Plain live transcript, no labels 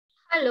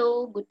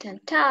Hallo, guten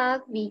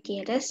Tag, wie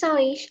geht es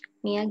euch?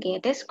 Mir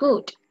geht es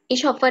gut.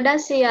 Ich hoffe,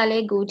 dass ihr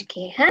alle gut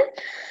gehen.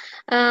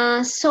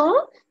 Uh,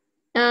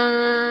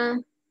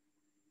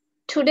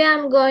 today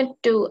I'm going to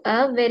do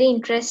a very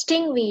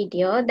interesting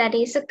video that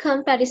is a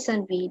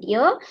comparison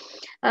video.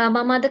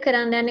 මම අද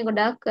කරන්න යන්නේ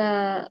ගොඩක්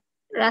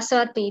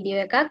රසවත්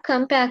video එකක්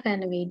compare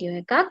කරන video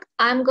එකක්.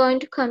 I'm going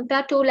to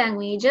compare two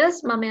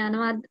languages.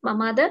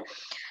 මම අද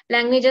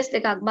languages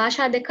දෙකක්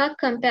භාෂා දෙකක්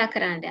compare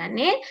කරන්න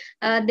යන්නේ.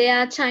 They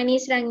are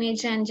Chinese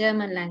language and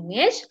German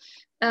language.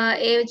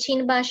 ඒ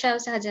චීන භාෂාව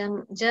සහ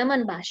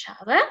German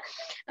භාෂාව.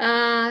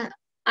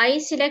 I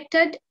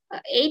selected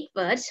 8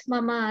 words.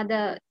 මම අද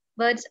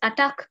words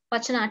attack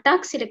වචන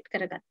attack select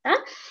කරගත්තා.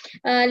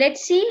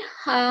 Let's see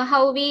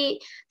how we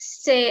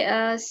say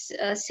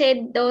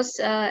those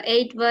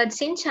 8 words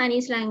in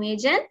Chinese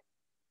language and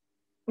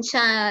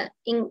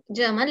in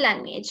German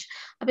language.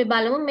 අපි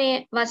බලමු මේ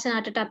වචන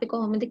අටට අපි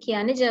කොහොමද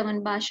කියන්නේ German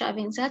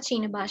භාෂාවෙන් සහ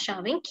චීන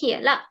භාෂාවෙන්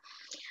කියලා.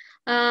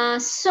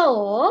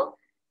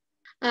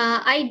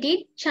 I did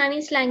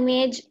Chinese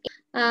language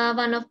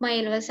one of my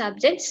level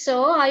subjects, so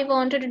I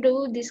wanted to do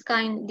this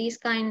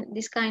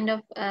kind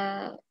of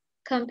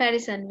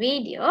comparison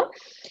video.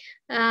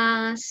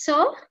 So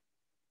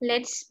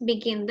let's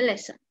begin the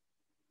lesson.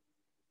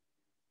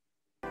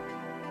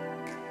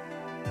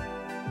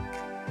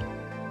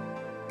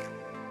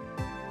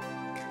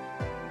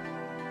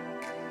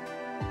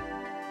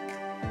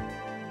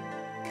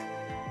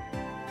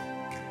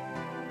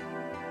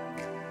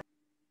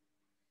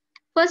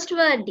 First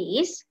word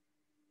is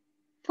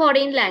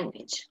foreign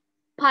language.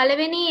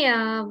 පළවෙනි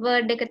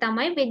word එක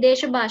තමයි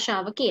විදේශ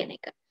භාෂාව කියන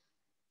එක.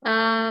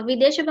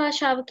 විදේශ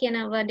භාෂාව කියන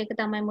word එක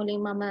තමයි මුලින්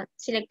මම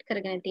select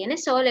කරගෙන තියෙන්නේ.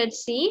 So let's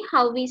see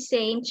how we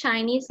say in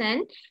Chinese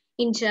and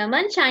in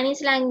German.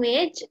 Chinese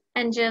language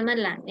and German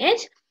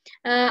language.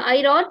 I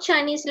wrote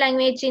Chinese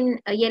language in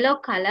yellow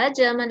color,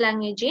 German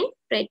language in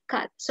red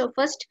color. So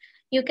first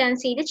you can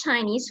see the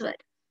Chinese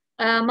word.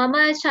 මම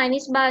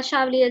Chinese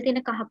භාෂාව ලියලා තියෙන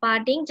කහ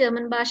පාටින්,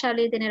 German භාෂාව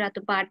ලියලා තියෙන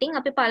රතු පාටින්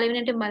අපි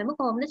පළවෙනිට බලමු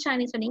කොහොමද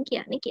Chinese වලින්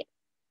කියන්නේ කියලා.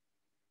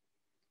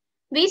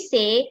 We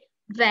say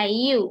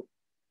value.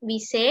 We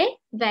say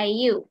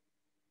value.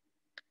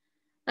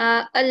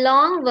 A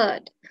long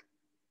word.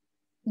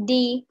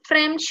 Die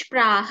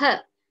Fremdsprache.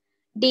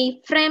 Die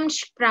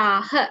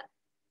Fremdsprache.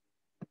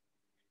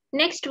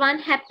 Next one,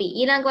 happy.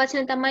 ඊළඟ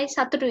වචන තමයි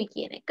සතුටුයි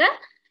කියන එක.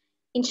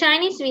 In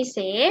Chinese we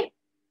say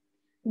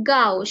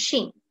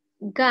Gaoxing.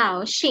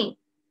 Gaoxing.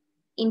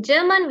 In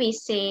German we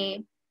say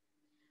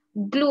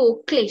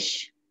glücklich.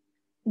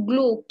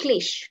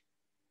 Glücklich.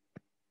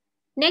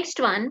 Next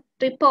one,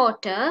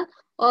 reporter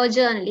or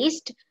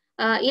journalist.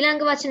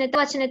 ඊළඟ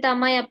වචනේ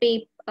තමයි අපි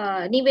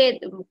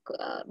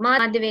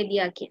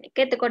මාධ්‍යවේදියා කියන එක.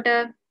 එතකොට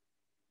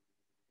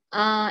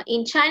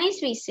in Chinese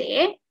we say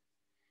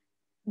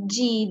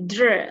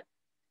Jidr.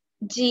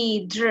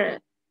 Jidr.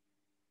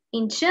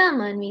 In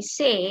German we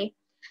say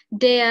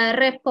der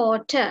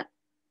Reporter.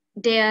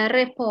 Der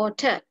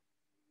Reporter.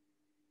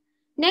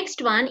 Next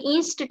one,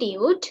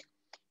 institute.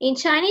 In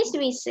Chinese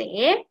we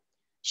say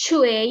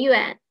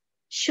Shueyuan.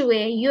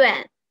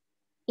 Shueyuan.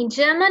 In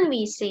German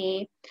we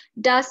say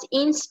das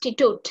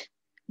Institut.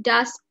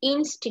 Das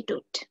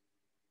Institut.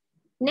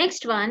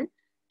 Next one,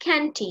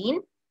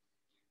 canteen.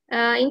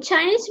 In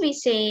Chinese we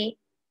say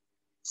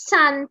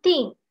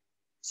something.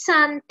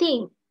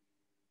 Something.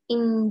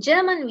 In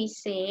German we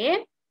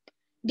say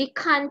die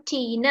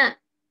Kantine.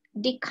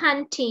 Die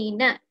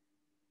Kantine.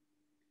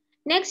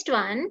 Next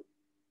one,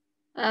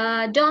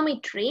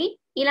 dormitory.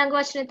 ඊළඟ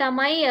වචනේ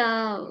තමයි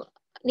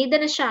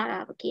නිදන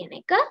ශාලාව කියන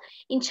එක.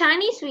 In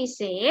Chinese we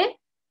say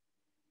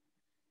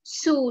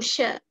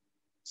Susche.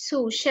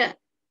 Susche.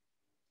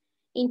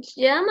 In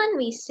German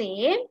we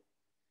say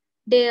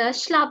der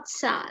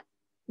Schlafsaal.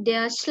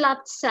 Der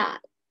Schlafsaal.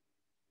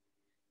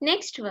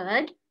 Next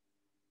word,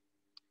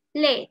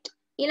 late.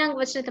 ඊළඟ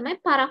වචනේ තමයි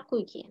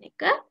පරක්කුයි කියන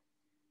එක.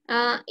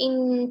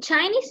 In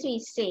Chinese we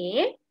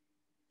say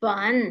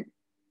wann.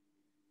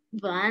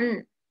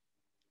 Wann.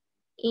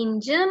 In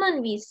German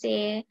we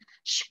say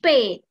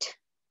spät.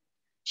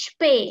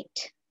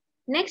 Spät.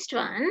 Next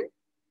one,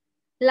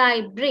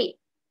 library.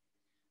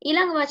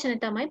 ඊළඟ වචන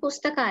තමයි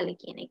පුස්තකාලය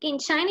කියන එක. In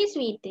Chinese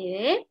we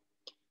say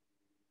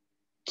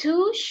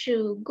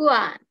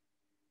Tushuguan.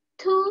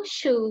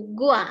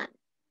 Tushuguan.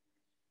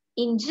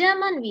 In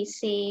German we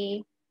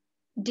say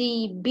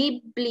die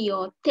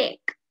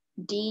Bibliothek.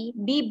 Die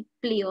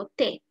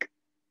Bibliothek.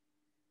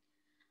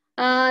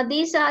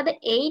 These are the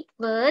 8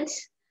 words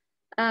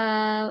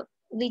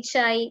which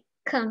I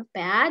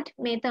compared.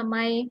 මේ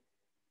තමයි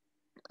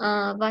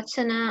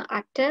වචන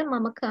 8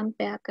 මම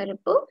compare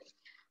කරපු.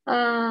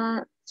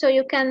 So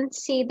you can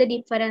see the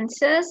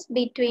differences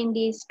between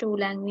these two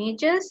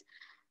languages.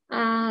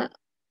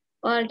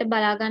 ඔයාලට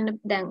බලා ගන්න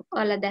දැන්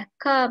ඔයාලා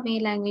දැක්කා මේ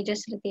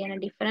languages වල තියෙන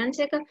difference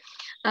එක.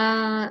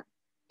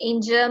 In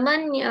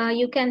German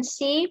you can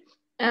see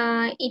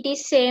it is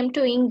same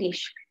to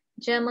English.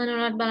 German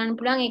වලත් බලන්න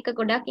පුළුවන් ඒක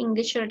ගොඩක්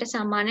English වලට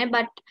සමානයි,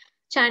 but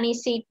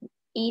Chinese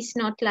is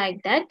not like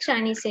that.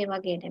 Chinese ඒ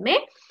වගේ නෙමෙයි.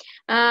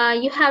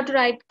 You have to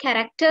write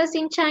characters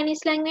in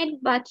Chinese language,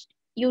 but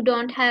you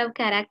don't have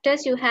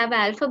characters. You have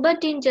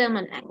alphabet in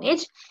German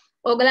language.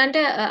 ඔයගලන්ට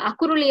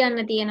අකුරු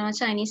ලියන්න තියෙනවා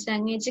Chinese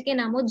language එකේ.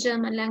 නමුත්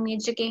German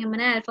language එකේ එහෙම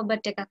නැහැ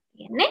alphabet එකක්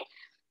තියෙන්නේ.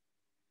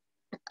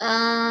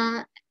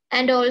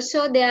 And also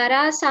there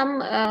are some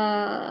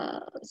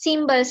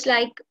symbols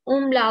like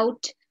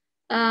umlaut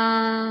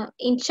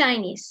in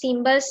Chinese.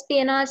 Symbols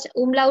තියෙනවා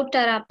umlaut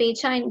අර අපේ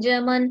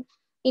German.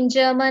 In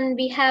German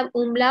we have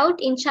umlaut.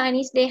 In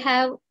Chinese they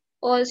have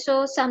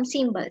also some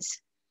symbols.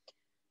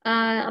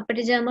 අපිට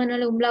ජර්මන්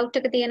වල umlaut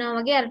එක තියෙනවා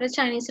වගේ අර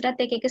Chinese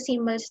එකටත් එක එක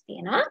symbols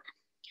තියෙනවා.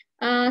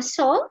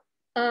 So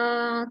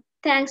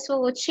thanks for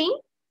watching.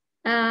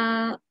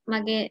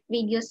 මගේ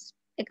videos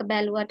එක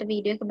බැලුවට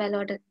video එක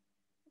බැලුවට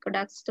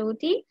ගොඩක්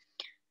ස්තුතියි.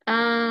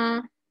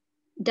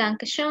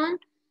 Danke schön.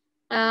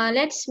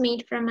 Let's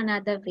meet from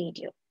another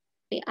video.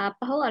 අපි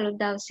ආපහු අලුත්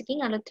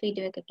දවසකින් අලුත්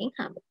video එකකින්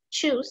හම්බෙමු.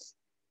 Tschüss.